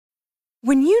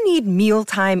When you need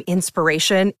mealtime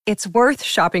inspiration, it's worth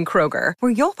shopping Kroger,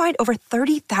 where you'll find over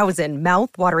 30,000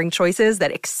 mouth-watering choices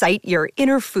that excite your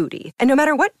inner foodie. And no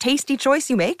matter what tasty choice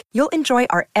you make, you'll enjoy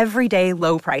our everyday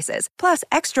low prices, plus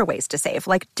extra ways to save,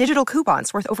 like digital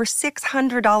coupons worth over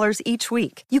 $600 each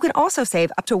week. You can also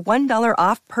save up to $1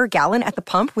 off per gallon at the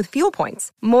pump with fuel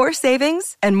points. More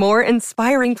savings and more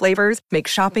inspiring flavors make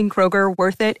shopping Kroger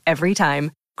worth it every time.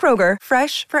 Kroger,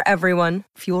 fresh for everyone.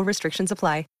 Fuel restrictions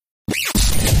apply.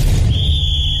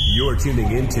 You're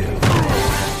tuning into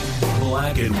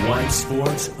Black and White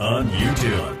Sports on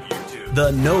YouTube.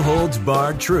 The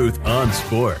no-holds-barred truth on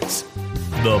sports.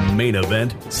 The main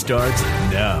event starts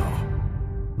now.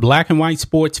 Black and White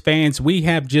sports fans, we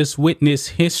have just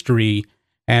witnessed history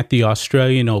at the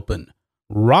Australian Open.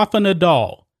 Rafa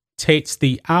Nadal takes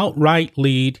the outright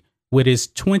lead with his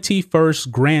 21st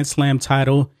Grand Slam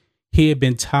title. He had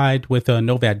been tied with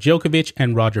Novak Djokovic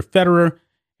and Roger Federer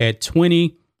at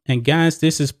 20. And guys,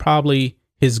 this is probably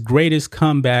his greatest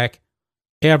comeback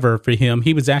ever for him.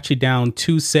 He was actually down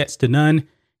 2-0.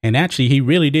 And actually, he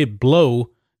really did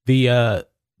blow the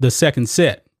second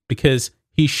set because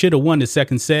he should have won the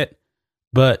second set.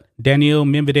 But Daniil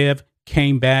Medvedev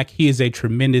came back. He is a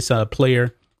tremendous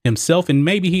player himself. And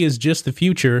maybe he is just the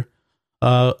future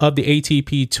of the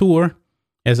ATP Tour,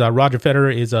 as Roger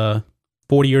Federer is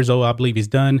 40 years old. I believe he's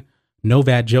done.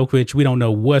 Novak Djokovic, we don't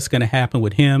know what's going to happen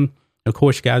with him. Of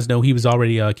course, you guys know he was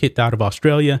already kicked out of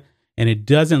Australia, and it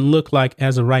doesn't look like,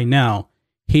 as of right now,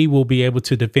 he will be able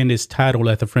to defend his title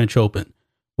at the French Open,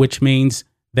 which means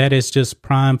that is just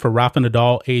prime for Rafa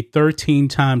Nadal, a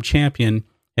 13-time champion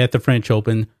at the French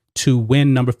Open, to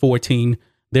win number 14.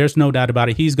 There's no doubt about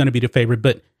it. He's going to be the favorite.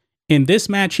 But in this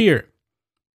match here,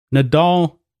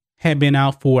 Nadal had been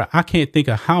out for, I can't think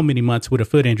of how many months with a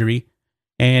foot injury,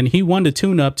 and he won the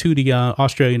tune-up to the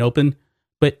Australian Open.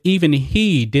 But even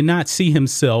he did not see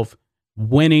himself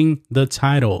winning the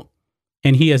title.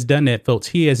 And he has done that, folks.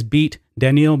 He has beat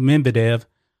Daniil Medvedev.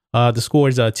 The score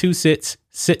is 2-6,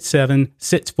 6-7,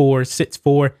 6-4,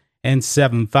 6-4, and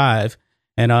 7-5.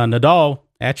 And Nadal,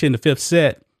 actually in the fifth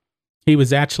set, he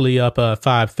was actually up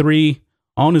 5-3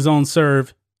 on his own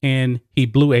serve, and he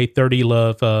blew a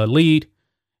 30-love lead.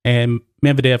 And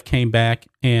Medvedev came back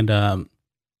and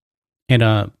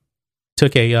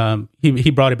took a he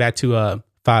brought it back to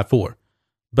 5-4.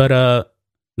 But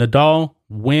Nadal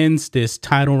wins this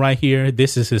title right here.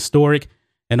 This is historic.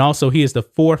 And also, he is the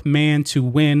fourth man to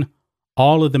win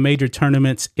all of the major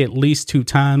tournaments at least 2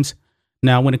 times.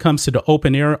 Now, when it comes to the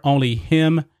open era, only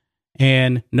him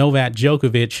and Novak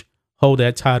Djokovic hold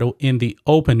that title in the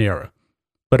open era.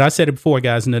 But I said it before,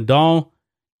 guys, Nadal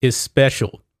is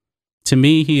special. To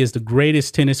me, he is the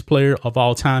greatest tennis player of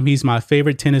all time. He's my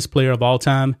favorite tennis player of all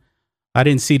time. I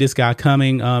didn't see this guy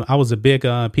coming. I was a big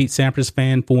Pete Sampras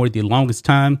fan for the longest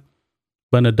time.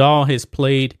 But Nadal has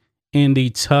played in the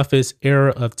toughest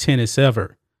era of tennis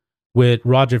ever with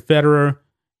Roger Federer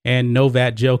and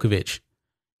Novak Djokovic.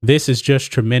 This is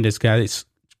just tremendous, guys.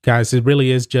 Guys, it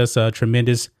really is just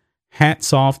tremendous.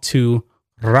 Hats off to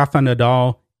Rafa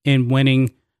Nadal in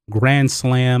winning Grand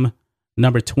Slam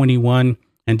number 21.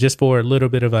 And just for a little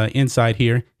bit of insight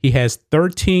here, he has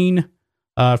 13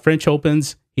 French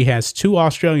Opens. He has 2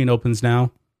 Australian Opens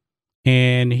now,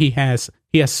 and he has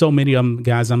so many of them,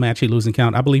 guys. I'm actually losing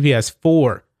count. I believe he has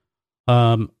 4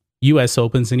 U.S.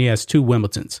 Opens, and he has 2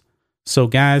 Wimbledons. So,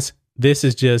 guys, this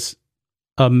is just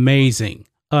amazing,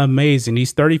 amazing.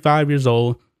 He's 35 years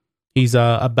old. He's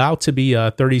about to be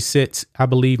 36, I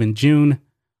believe, in June.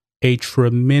 A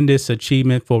tremendous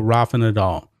achievement for Rafa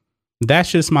Nadal.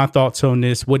 That's just my thoughts on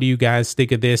this. What do you guys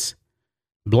think of this?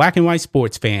 Black and White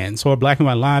sports fans, or Black and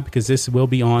White Live, because this will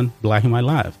be on Black and White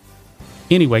Live.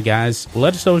 Anyway, guys,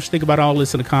 let us know what you think about all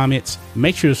this in the comments.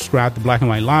 Make sure to subscribe to Black and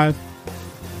White Live,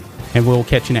 and we'll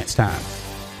catch you next time.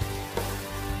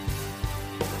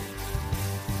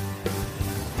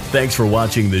 Thanks for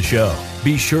watching the show.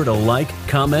 Be sure to like,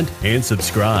 comment, and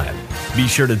subscribe. Be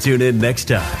sure to tune in next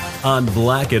time on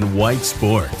Black and White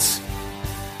Sports.